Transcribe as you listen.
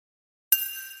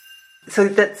So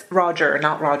that's Roger,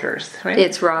 not Rogers, right?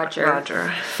 It's Roger.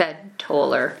 Roger.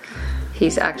 Federer.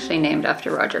 He's actually named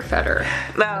after Roger Federer.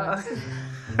 No.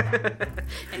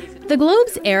 The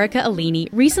Globe's Erica Alini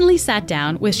recently sat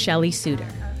down with Shelley Suter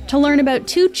to learn about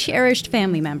two cherished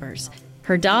family members,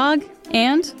 her dog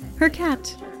and her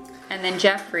cat. And then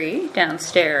Jeffrey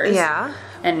downstairs. Yeah.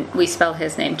 And we spell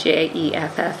his name Jefffery,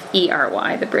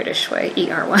 the British way,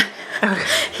 ERY.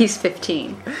 He's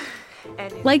 15.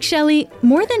 Like Shelley,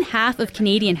 more than half of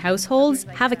Canadian households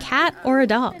have a cat or a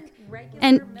dog.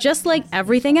 And just like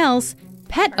everything else,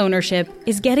 pet ownership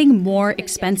is getting more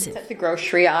expensive. At the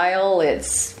grocery aisle,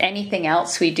 it's anything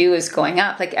else we do is going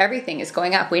up. Like everything is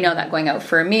going up. We know that, going out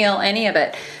for a meal, any of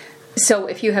it. So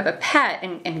if you have a pet,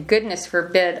 and goodness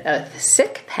forbid a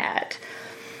sick pet,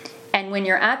 and when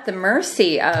you're at the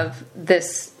mercy of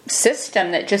this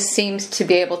system that just seems to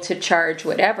be able to charge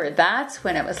whatever, that's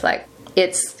when it was like,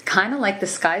 it's kind of like the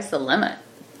sky's the limit.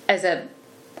 As a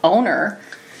owner,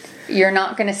 you're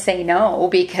not going to say no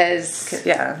because...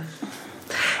 Yeah.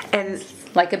 And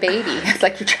like a baby. It's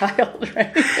like your child,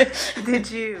 right? did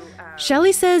you...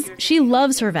 Shelley says she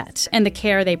loves her vet and the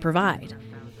care they provide.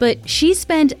 But she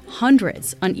spent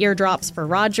hundreds on eardrops for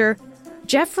Roger.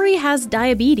 Jeffrey has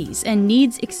diabetes and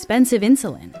needs expensive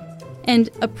insulin. And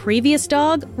a previous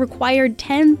dog required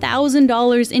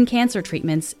 $10,000 in cancer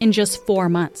treatments in just 4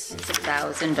 months. It's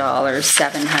 $1,000,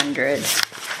 $700,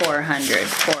 $400,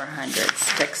 $400,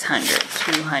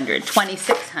 $600, $200,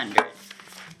 $2,600,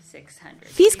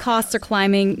 $600. These costs are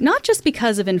climbing not just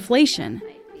because of inflation,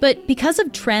 but because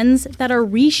of trends that are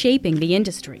reshaping the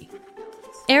industry.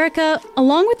 Erica,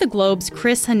 along with the Globe's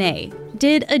Chris Hannay,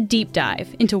 did a deep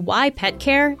dive into why pet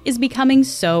care is becoming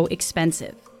so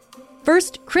expensive.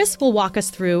 First, Chris will walk us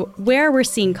through where we're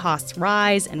seeing costs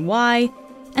rise and why,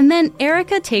 and then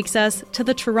Erica takes us to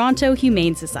the Toronto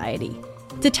Humane Society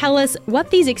to tell us what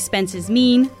these expenses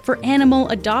mean for animal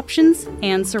adoptions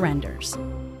and surrenders.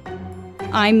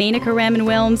 I'm Menaka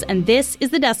Raman-Wilms, and this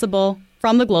is The Decibel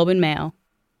from the Globe and Mail.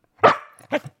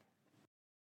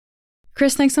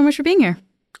 Chris, thanks so much for being here.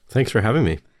 Thanks for having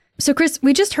me. So, Chris,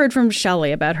 we just heard from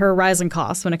Shelley about her rising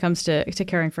costs when it comes to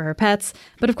caring for her pets.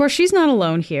 But of course, she's not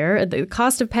alone here. The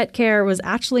cost of pet care was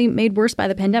actually made worse by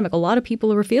the pandemic. A lot of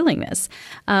people were feeling this.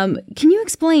 Can you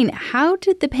explain, how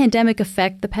did the pandemic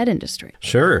affect the pet industry?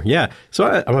 Sure, yeah.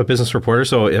 So I'm a business reporter,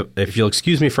 so if you'll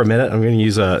excuse me for a minute, I'm going to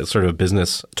use a sort of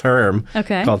business term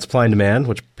called supply and demand,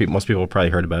 which most people have probably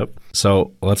heard about.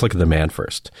 So let's look at the demand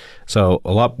first. So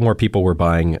a lot more people were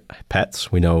buying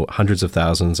pets. We know hundreds of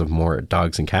thousands of more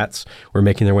dogs and cats were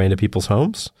making their way into people's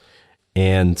homes,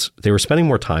 and they were spending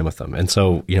more time with them. And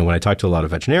so, when I talked to a lot of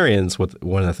veterinarians,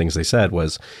 one of the things they said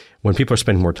was when people are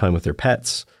spending more time with their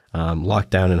pets,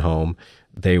 locked down at home,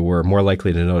 they were more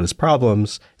likely to notice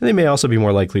problems, and they may also be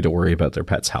more likely to worry about their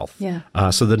pet's health. Yeah.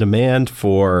 So the demand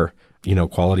for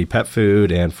quality pet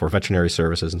food and for veterinary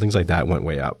services and things like that went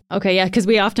way up. Okay, yeah, because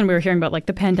we were hearing about like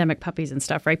the pandemic puppies and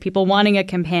stuff, right? People wanting a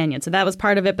companion. So that was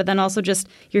part of it, but then also just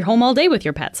you're home all day with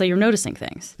your pet, so you're noticing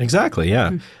things. Exactly,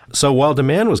 yeah. So while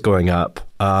demand was going up,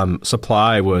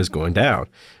 supply was going down.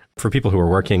 For people who were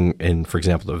working in, for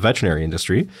example, the veterinary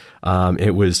industry,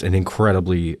 it was an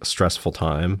incredibly stressful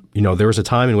time. There was a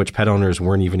time in which pet owners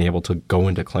weren't even able to go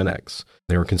into clinics.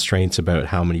 There were constraints about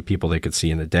how many people they could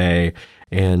see in a day.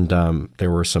 And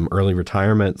there were some early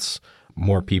retirements,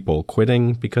 more people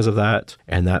quitting because of that.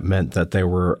 And that meant that there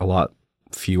were a lot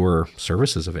fewer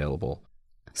services available.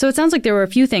 So it sounds like there were a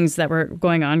few things that were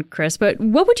going on, Chris. But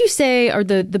what would you say are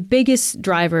the biggest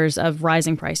drivers of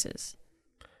rising prices?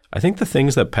 I think the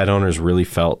things that pet owners really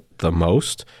felt the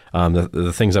most,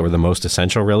 the things that were the most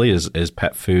essential really is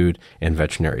pet food and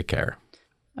veterinary care.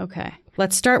 Okay.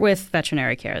 Let's start with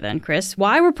veterinary care then, Chris.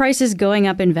 Why were prices going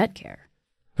up in vet care?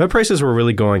 Vet prices were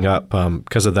really going up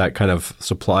because of that kind of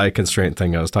supply constraint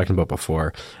thing I was talking about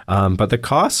before. But the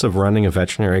costs of running a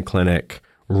veterinary clinic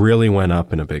really went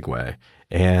up in a big way.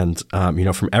 And,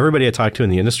 from everybody I talked to in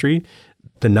the industry,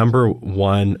 the number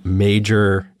one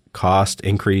major cost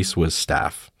increase was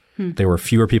staff. There were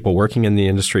fewer people working in the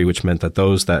industry, which meant that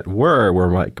those that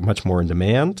were much more in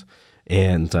demand.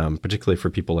 And particularly for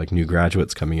people like new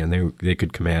graduates coming in, they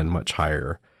could command much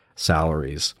higher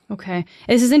salaries. Okay.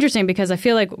 This is interesting because I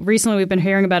feel like recently we've been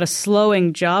hearing about a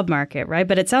slowing job market, right?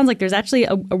 But it sounds like there's actually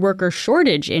a worker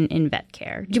shortage in vet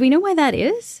care. Do we know why that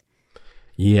is?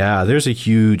 Yeah, there's a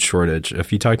huge shortage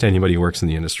if you talk to anybody who works in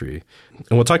the industry.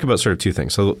 And we'll talk about sort of two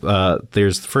things. So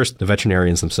there's first the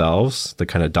veterinarians themselves, the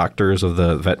kind of doctors of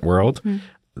the vet world.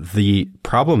 The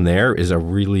problem there is a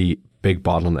really big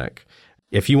bottleneck.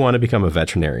 If you want to become a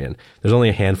veterinarian, there's only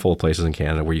a handful of places in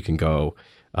Canada where you can go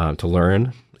to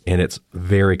learn And it's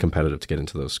very competitive to get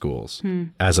into those schools.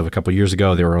 As of a couple of years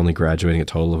ago, they were only graduating a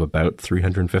total of about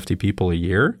 350 people a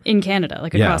year. In Canada,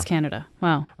 like across Canada.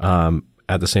 Wow.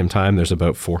 At the same time, there's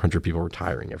about 400 people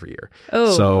retiring every year.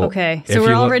 Oh, so okay. So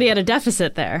we're already at a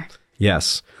deficit there.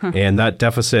 Yes. And that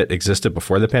deficit existed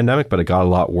before the pandemic, but it got a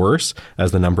lot worse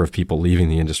as the number of people leaving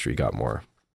the industry got more.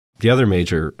 The other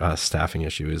major staffing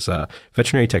issue is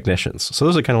veterinary technicians. So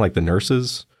those are kind of like the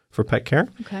nurses for pet care.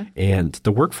 Okay. And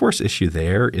the workforce issue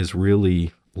there is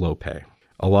really low pay.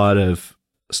 A lot of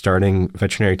starting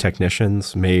veterinary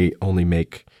technicians may only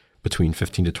make between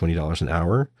 $15 to $20 an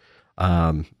hour.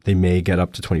 They may get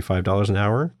up to $25 an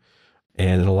hour.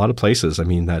 And in a lot of places, I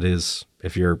mean, that is,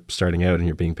 if you're starting out and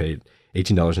you're being paid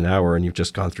 $18 an hour and you've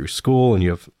just gone through school and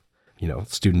you have,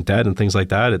 student debt and things like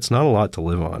that, it's not a lot to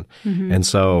live on. And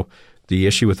so the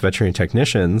issue with veterinary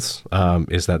technicians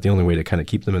is that the only way to kind of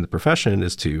keep them in the profession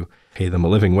is to pay them a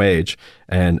living wage.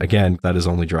 And again, that is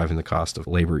only driving the cost of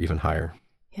labor even higher.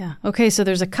 Yeah. Okay. So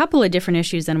there's a couple of different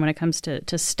issues then when it comes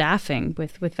to staffing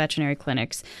with veterinary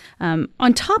clinics.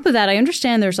 On top of that, I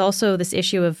understand there's also this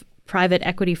issue of private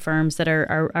equity firms that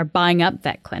are buying up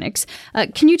vet clinics.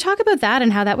 Can you talk about that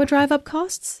and how that would drive up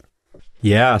costs?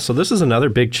 Yeah. So this is another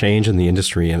big change in the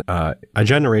industry. And a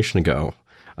generation ago,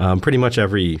 pretty much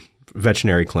every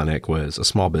veterinary clinic was a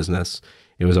small business.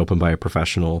 It was opened by a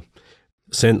professional.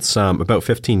 Since about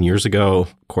 15 years ago,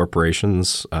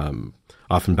 corporations,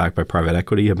 often backed by private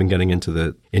equity, have been getting into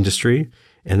the industry.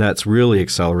 And that's really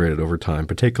accelerated over time,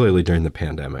 particularly during the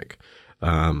pandemic.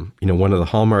 One of the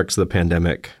hallmarks of the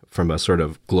pandemic from a sort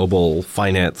of global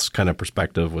finance kind of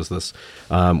perspective was this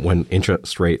when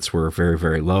interest rates were very,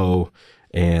 very low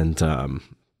and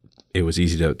it was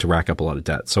easy to rack up a lot of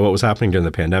debt. So what was happening during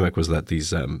the pandemic was that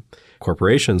these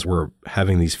corporations were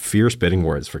having these fierce bidding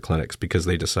wars for clinics because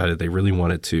they decided they really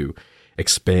wanted to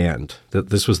expand, that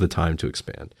this was the time to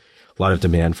expand. A lot of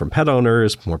demand from pet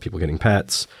owners, more people getting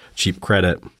pets, cheap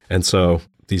credit. And so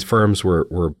these firms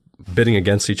were bidding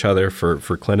against each other for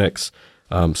clinics,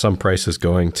 some prices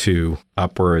going to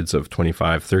upwards of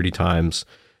 25, 30 times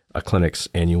a clinic's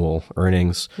annual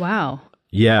earnings. Wow.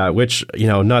 Yeah, which,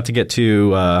 not to get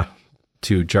too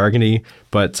jargony,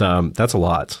 but that's a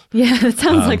lot. Yeah, that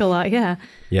sounds like a lot, yeah.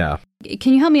 Yeah.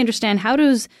 Can you help me understand, how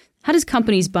does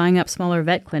companies buying up smaller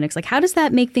vet clinics, how does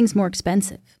that make things more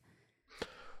expensive?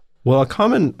 Well,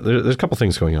 there's a couple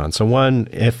things going on. So one,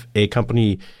 if a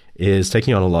company is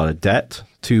taking on a lot of debt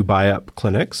to buy up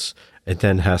clinics, it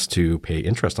then has to pay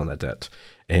interest on that debt.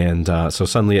 And so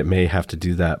suddenly it may have to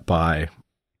do that by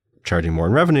charging more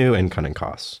in revenue and cutting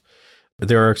costs.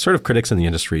 There are sort of critics in the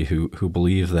industry who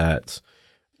believe that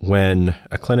when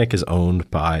a clinic is owned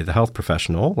by the health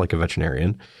professional, like a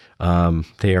veterinarian,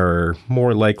 they are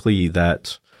more likely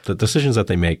that the decisions that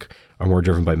they make are more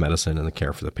driven by medicine and the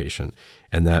care for the patient.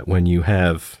 And that when you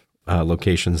have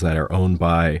locations that are owned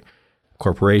by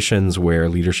corporations where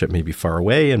leadership may be far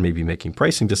away and may be making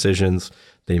pricing decisions,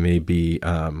 they may be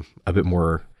a bit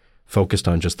more focused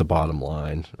on just the bottom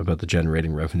line about the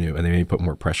generating revenue, and they may put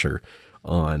more pressure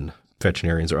on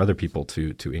veterinarians or other people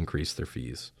to increase their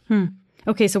fees.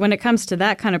 Okay, so when it comes to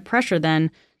that kind of pressure then,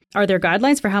 are there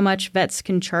guidelines for how much vets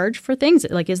can charge for things?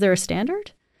 Is there a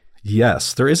standard?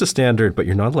 Yes, there is a standard, but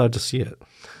you're not allowed to see it.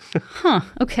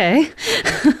 Okay.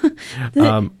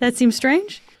 That seems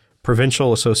strange.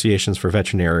 Provincial associations for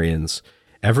veterinarians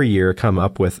every year come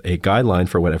up with a guideline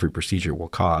for what every procedure will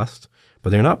cost, but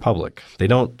they're not public. They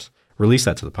don't release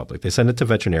that to the public. They send it to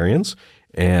veterinarians,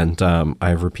 and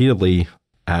I've repeatedly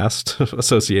asked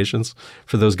associations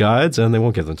for those guides, and they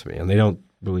won't give them to me, and they don't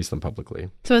release them publicly.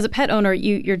 So as a pet owner,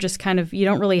 you're just you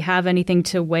don't really have anything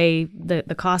to weigh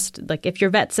the cost. If your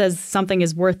vet says something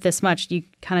is worth this much, you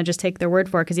kind of just take their word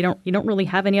for it because you don't really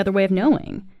have any other way of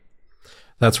knowing.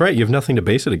 That's right. You have nothing to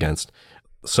base it against.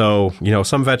 So,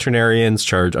 some veterinarians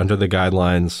charge under the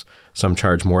guidelines, some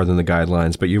charge more than the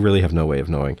guidelines, but you really have no way of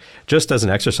knowing. Just as an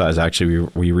exercise, actually,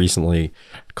 we recently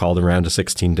called around to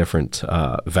 16 different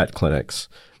vet clinics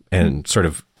and sort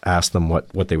of asked them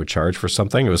what they would charge for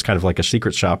something. It was kind of like a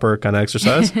secret shopper kind of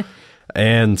exercise.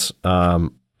 And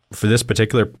for this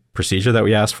particular procedure that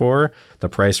we asked for, the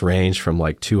price ranged from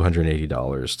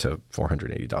 $280 to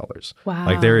 $480.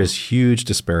 Wow. There is huge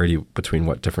disparity between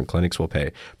what different clinics will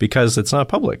pay because it's not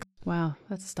public. Wow,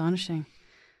 that's astonishing.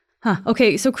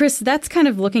 Okay, so Chris, that's kind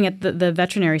of looking at the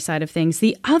veterinary side of things.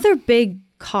 The other big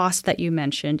cost that you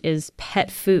mentioned is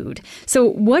pet food. So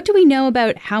what do we know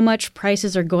about how much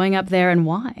prices are going up there and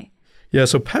why? Yeah,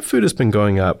 so pet food has been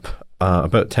going up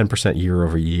about 10% year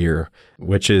over year,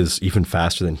 which is even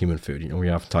faster than human food. We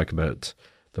often talk about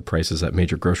the prices at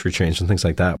major grocery chains and things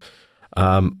like that.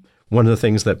 One of the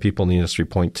things that people in the industry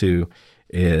point to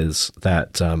is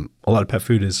that a lot of pet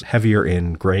food is heavier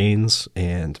in grains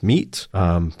and meat,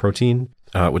 protein,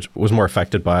 which was more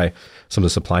affected by some of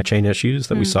the supply chain issues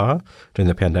that we saw during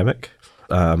the pandemic.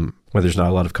 Where there's not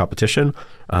a lot of competition,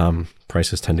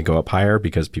 prices tend to go up higher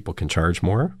because people can charge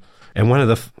more. And one of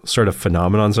the sort of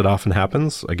phenomenons that often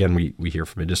happens, again, we hear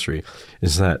from industry,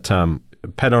 is that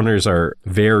pet owners are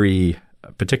very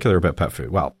particular about pet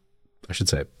food. Well, I should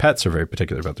say pets are very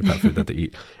particular about their pet food that they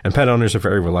eat. And pet owners are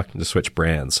very reluctant to switch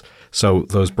brands. So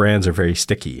those brands are very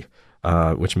sticky,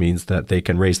 which means that they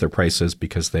can raise their prices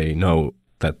because they know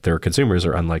that their consumers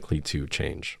are unlikely to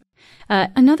change.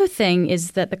 Another thing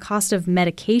is that the cost of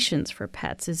medications for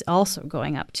pets is also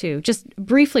going up too. Just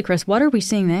briefly, Chris, what are we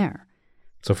seeing there?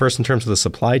 So first, in terms of the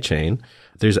supply chain,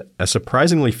 there's a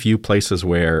surprisingly few places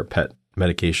where pet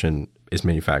medication is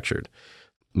manufactured.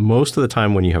 Most of the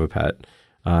time when you have a pet,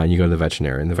 you go to the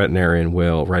veterinarian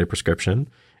will write a prescription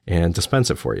and dispense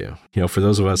it for you. You know, for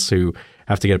those of us who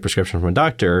have to get a prescription from a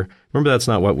doctor, remember that's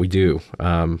not what we do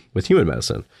with human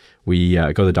medicine. We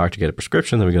go to the doctor to get a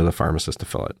prescription, then we go to the pharmacist to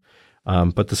fill it.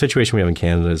 But the situation we have in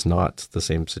Canada is not the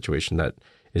same situation that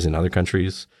is in other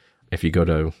countries. If you go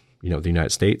to, the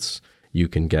United States, you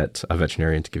can get a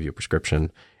veterinarian to give you a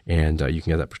prescription, and you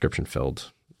can get that prescription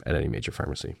filled at any major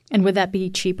pharmacy. And would that be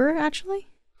cheaper, actually?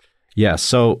 Yeah.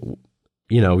 So,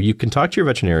 you can talk to your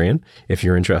veterinarian if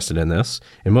you're interested in this.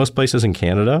 In most places in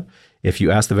Canada, if you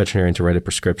ask the veterinarian to write a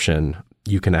prescription,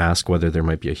 you can ask whether there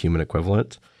might be a human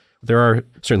equivalent. There are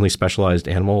certainly specialized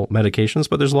animal medications,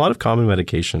 but there's a lot of common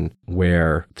medication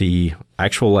where the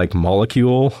actual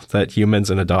molecule that humans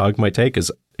and a dog might take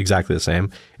is exactly the same.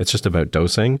 It's just about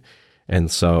dosing. And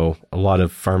so a lot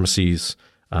of pharmacies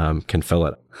can fill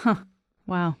it. Huh.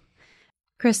 Wow.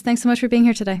 Chris, thanks so much for being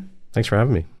here today. Thanks for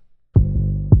having me.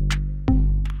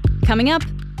 Coming up,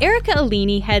 Erica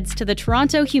Alini heads to the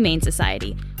Toronto Humane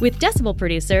Society with Decibel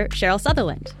producer Cheryl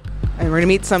Sutherland. And we're going to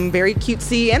meet some very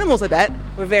cutesy animals, I bet.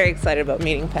 We're very excited about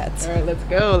meeting pets. All right, let's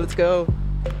go.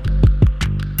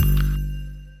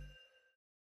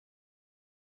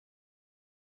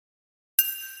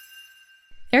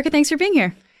 Erica, thanks for being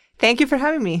here. Thank you for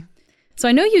having me. So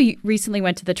I know you recently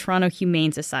went to the Toronto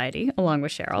Humane Society, along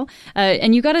with Cheryl,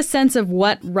 and you got a sense of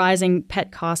what rising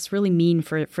pet costs really mean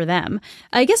for them.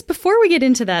 I guess before we get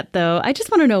into that, though, I just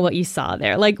want to know what you saw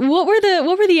there. What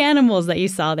were the animals that you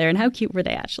saw there, and how cute were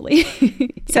they actually?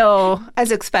 So,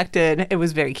 as expected, it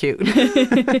was very cute.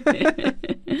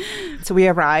 So we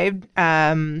arrived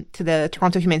to the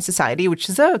Toronto Humane Society, which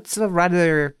is a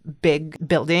rather big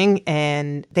building,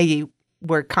 and they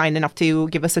were kind enough to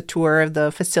give us a tour of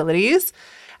the facilities.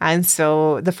 And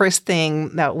so the first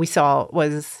thing that we saw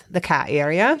was the cat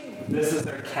area. This is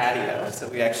our catio. So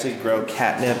we actually grow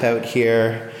catnip out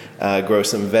here, grow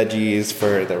some veggies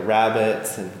for the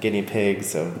rabbits and guinea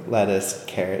pigs, so lettuce,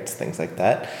 carrots, things like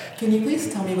that. Can you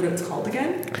please tell me what it's called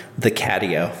again? The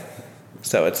catio.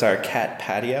 So it's our cat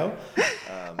patio.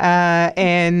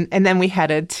 And then we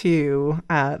headed to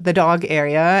the dog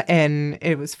area, and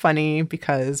it was funny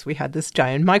because we had this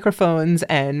giant microphones,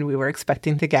 and we were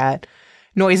expecting to get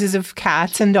noises of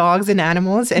cats and dogs and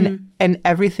animals, and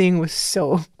everything was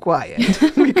so quiet.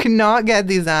 We could not get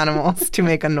these animals to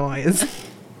make a noise.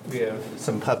 We have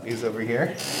some puppies over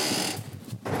here.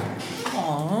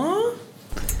 Aww.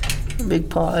 Big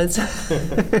paws.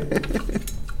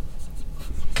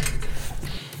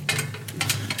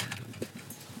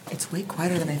 It's way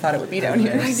quieter than I thought it would be down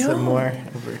here. There's some more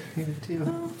over here too.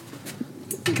 Oh,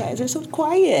 you guys are so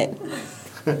quiet.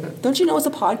 Don't you know it's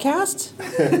a podcast?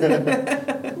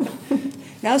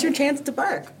 Now's your chance to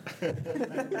bark.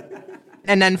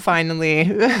 And then finally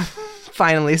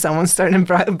someone started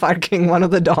barking one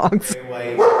of the dogs.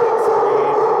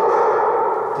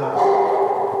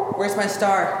 Where's my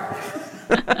star?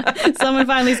 Someone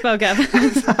finally spoke up.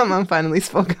 Someone finally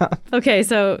spoke up. Okay,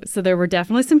 so there were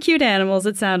definitely some cute animals,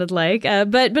 it sounded like.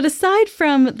 But aside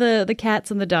from the cats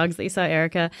and the dogs that you saw,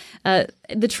 Erica,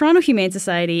 the Toronto Humane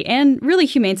Society and really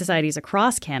humane societies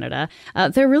across Canada,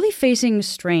 they're really facing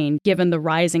strain given the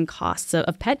rising costs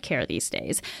of pet care these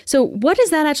days. So what does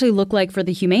that actually look like for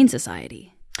the Humane Society?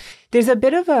 There's a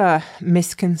bit of a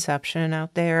misconception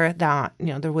out there that,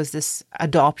 there was this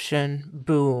adoption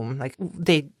boom. Like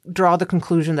they draw the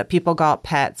conclusion that people got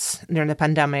pets during the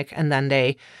pandemic and then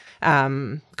they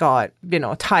got,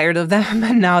 tired of them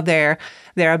and now they're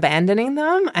abandoning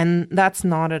them. And that's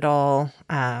not at all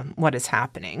what is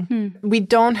happening. We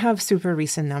don't have super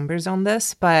recent numbers on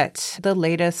this, but the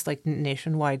latest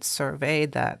nationwide survey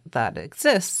that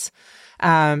exists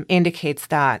indicates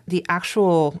that the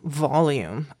actual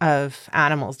volume of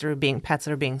animals pets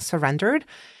that are being surrendered,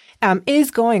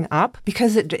 is going up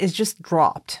because it is just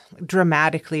dropped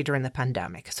dramatically during the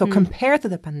pandemic. So compared to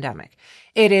the pandemic,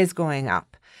 it is going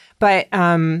up. But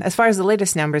as far as the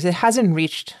latest numbers, it hasn't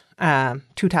reached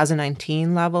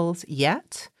 2019 levels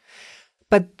yet.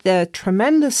 But the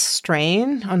tremendous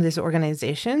strain on these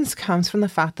organizations comes from the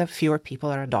fact that fewer people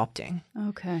are adopting.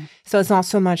 Okay. So it's not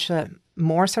so much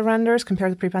more surrenders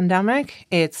compared to pre-pandemic,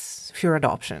 it's fewer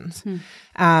adoptions.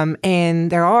 And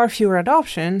there are fewer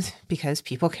adoptions because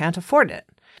people can't afford it.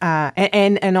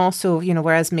 And also,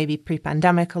 whereas maybe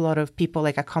pre-pandemic, a lot of people,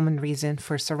 like a common reason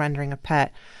for surrendering a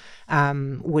pet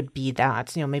would be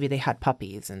that, maybe they had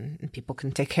puppies and people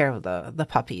can take care of the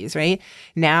puppies, right?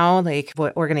 Now, like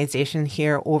what organization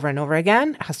hear over and over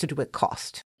again has to do with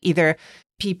cost. Either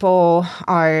people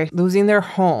are losing their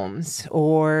homes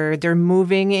or they're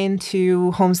moving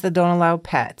into homes that don't allow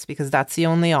pets because that's the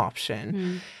only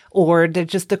option. Or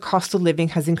the cost of living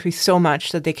has increased so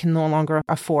much that they can no longer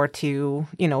afford to,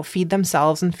 feed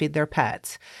themselves and feed their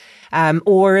pets.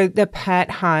 Or the pet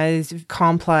has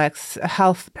complex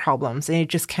health problems and it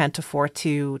just can't afford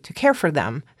to care for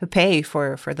them, to pay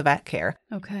for the vet care.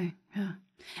 Okay, yeah.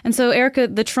 And so, Erica,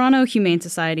 the Toronto Humane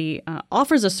Society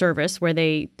offers a service where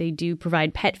they do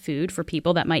provide pet food for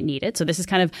people that might need it. So this is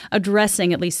kind of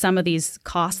addressing at least some of these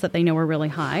costs that they know are really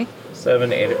high.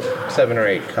 7 or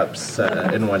 8 cups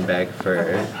in one bag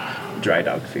for dry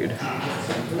dog food.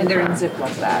 And they're in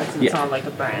Ziploc bags. It's not like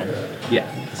a brand.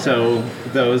 Yeah. So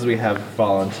those we have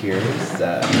volunteers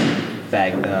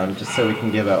bag them just so we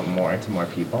can give out more to more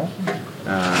people.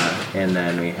 And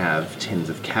then we have tins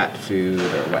of cat food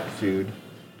or wet food.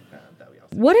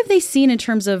 What have they seen in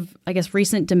terms of, I guess,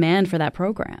 recent demand for that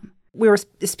program? We were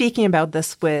speaking about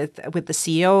this with the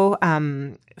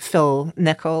CEO, Phil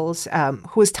Nichols,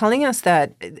 who was telling us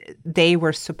that they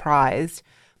were surprised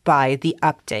by the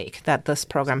uptake that this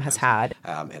program has had.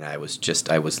 And I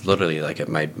was literally like,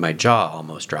 my jaw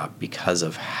almost dropped because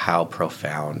of how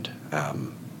profound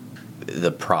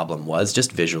the problem was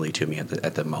just visually to me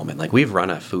at the moment. Like, we've run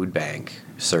a food bank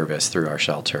service through our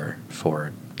shelter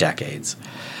for decades.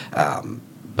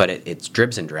 But it's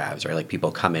dribs and drabs, right? Like, people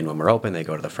come in when we're open, they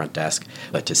go to the front desk.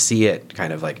 But to see it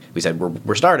kind of like, we said,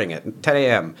 we're starting at 10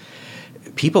 a.m.,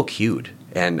 people queued.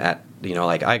 And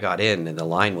I got in and the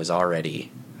line was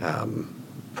already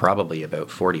probably about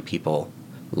 40 people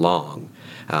long.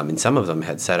 And some of them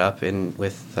had set up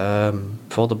with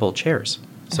foldable chairs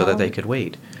so that they could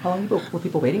wait. How long were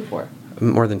people waiting for?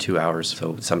 More than 2 hours,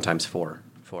 so sometimes 4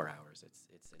 hours.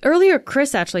 Earlier,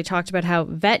 Chris actually talked about how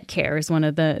vet care is one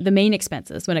of the main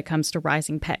expenses when it comes to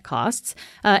rising pet costs.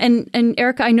 And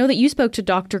Erica, I know that you spoke to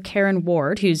Dr. Karen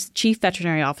Ward, who's Chief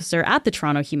Veterinary Officer at the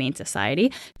Toronto Humane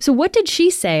Society. So what did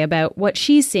she say about what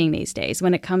she's seeing these days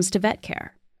when it comes to vet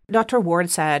care? Dr.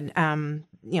 Ward said,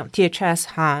 THS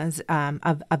has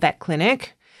a vet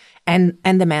clinic, and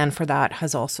demand for that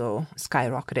has also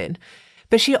skyrocketed.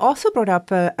 But she also brought up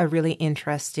a really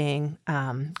interesting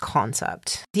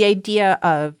concept, the idea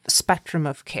of spectrum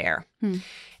of care.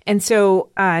 And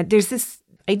so there's this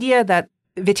idea that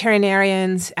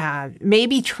veterinarians may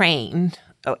be trained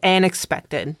and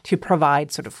expected to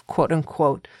provide sort of, quote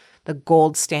unquote, the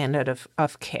gold standard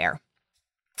of care.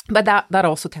 But that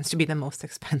also tends to be the most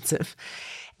expensive.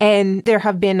 And there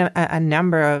have been a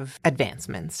number of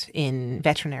advancements in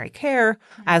veterinary care,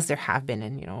 as there have been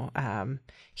in,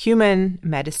 human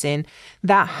medicine,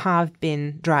 that have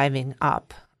been driving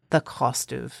up the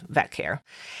cost of vet care.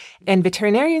 And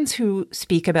veterinarians who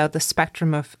speak about the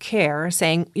spectrum of care are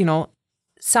saying,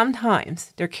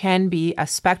 sometimes there can be a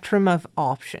spectrum of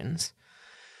options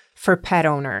for pet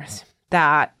owners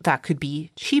that could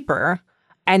be cheaper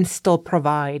and still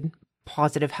provide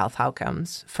positive health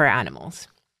outcomes for animals.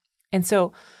 And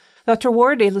so Dr.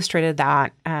 Ward illustrated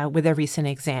that with a recent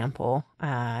example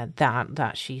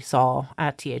that she saw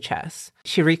at THS.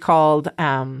 She recalled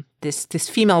this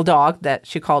female dog that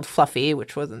she called Fluffy,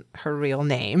 which wasn't her real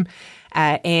name.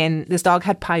 And this dog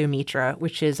had pyometra,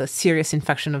 which is a serious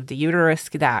infection of the uterus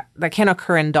that can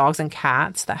occur in dogs and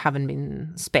cats that haven't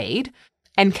been spayed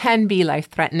and can be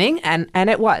life-threatening, and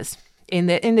it was. In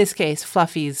this case,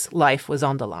 Fluffy's life was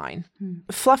on the line.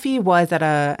 Fluffy was at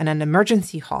an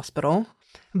emergency hospital,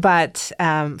 but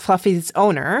Fluffy's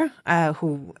owner,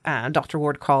 who Dr.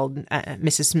 Ward called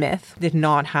Mrs. Smith, did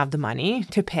not have the money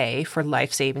to pay for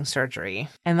life-saving surgery.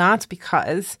 And that's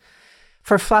because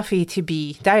for Fluffy to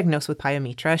be diagnosed with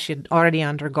pyometra, she had already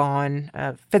undergone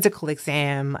a physical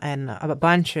exam and a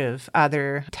bunch of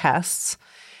other tests.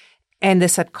 And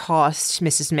this had cost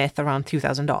Mrs. Smith around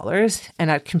 $2,000 and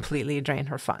had completely drained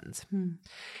her funds.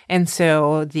 And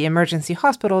so the emergency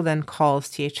hospital then calls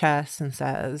THS and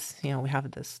says, we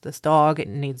have this dog. It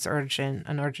needs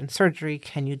an urgent surgery.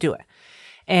 Can you do it?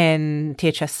 And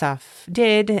THS staff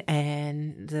did,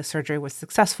 and the surgery was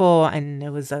successful, and it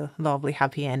was a lovely,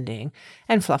 happy ending,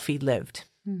 and Fluffy lived.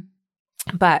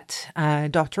 But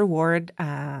Dr. Ward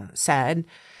said,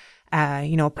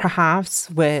 perhaps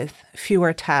with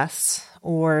fewer tests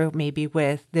or maybe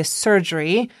with this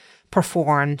surgery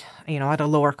performed, at a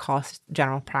lower cost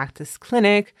general practice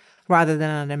clinic rather than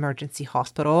an emergency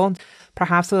hospital,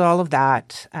 perhaps with all of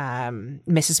that,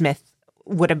 Mrs. Smith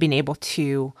would have been able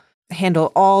to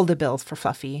handle all the bills for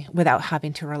Fluffy without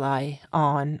having to rely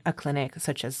on a clinic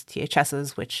such as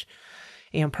THS's, which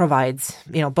provides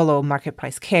below market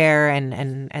price care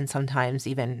and sometimes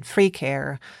even free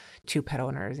care to pet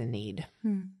owners in need.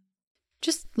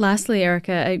 Just lastly,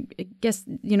 Erica, I guess,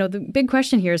 the big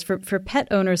question here is for pet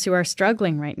owners who are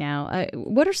struggling right now,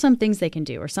 what are some things they can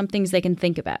do or some things they can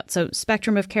think about? So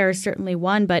spectrum of care is certainly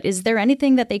one, but is there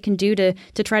anything that they can do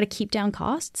to try to keep down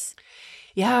costs?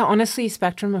 Yeah, honestly,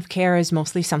 spectrum of care is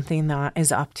mostly something that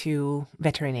is up to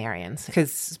veterinarians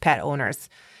because pet owners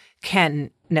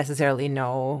can't necessarily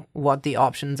know what the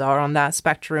options are on that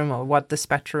spectrum or what the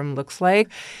spectrum looks like.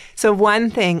 So one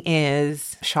thing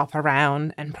is shop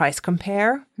around and price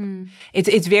compare.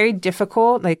 It's very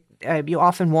difficult. You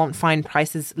often won't find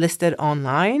prices listed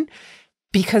online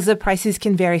because the prices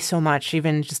can vary so much,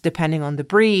 even just depending on the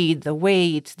breed, the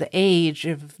weight, the age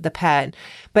of the pet.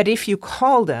 But if you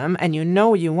call them and you know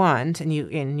what you want and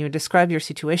you describe your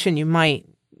situation, you might,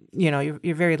 you're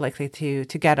very likely to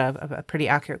get a pretty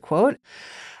accurate quote.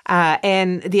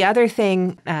 And the other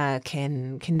thing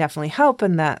can definitely help,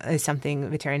 and that is something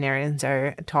veterinarians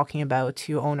are talking about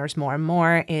to owners more and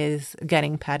more, is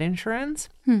getting pet insurance.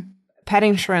 Pet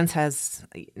insurance has,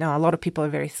 a lot of people are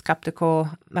very skeptical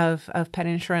of pet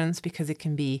insurance because it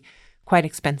can be quite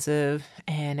expensive.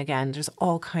 And again, there's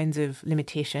all kinds of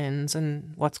limitations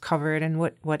on what's covered and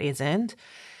what isn't.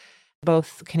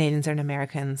 Both Canadians and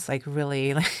Americans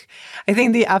really I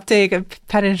think the uptake of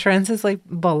pet insurance is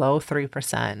below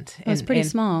 3%. It's pretty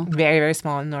small. Very, very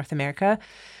small in North America.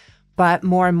 But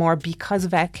more and more, because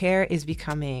vet care is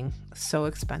becoming so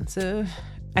expensive,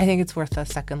 I think it's worth a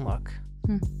second look.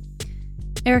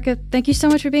 Erica, thank you so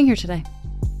much for being here today.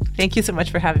 Thank you so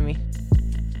much for having me.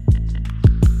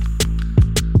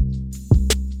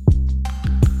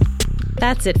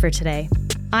 That's it for today.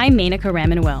 I'm Menaka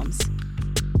Raman-Wilms.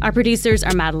 Our producers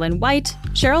are Madeline White,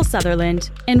 Cheryl Sutherland,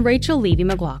 and Rachel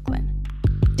Levy-McLaughlin.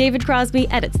 David Crosby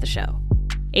edits the show.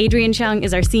 Adrian Chung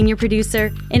is our senior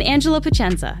producer, and Angela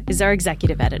Pacenza is our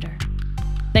executive editor.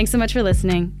 Thanks so much for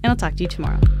listening, and I'll talk to you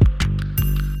tomorrow.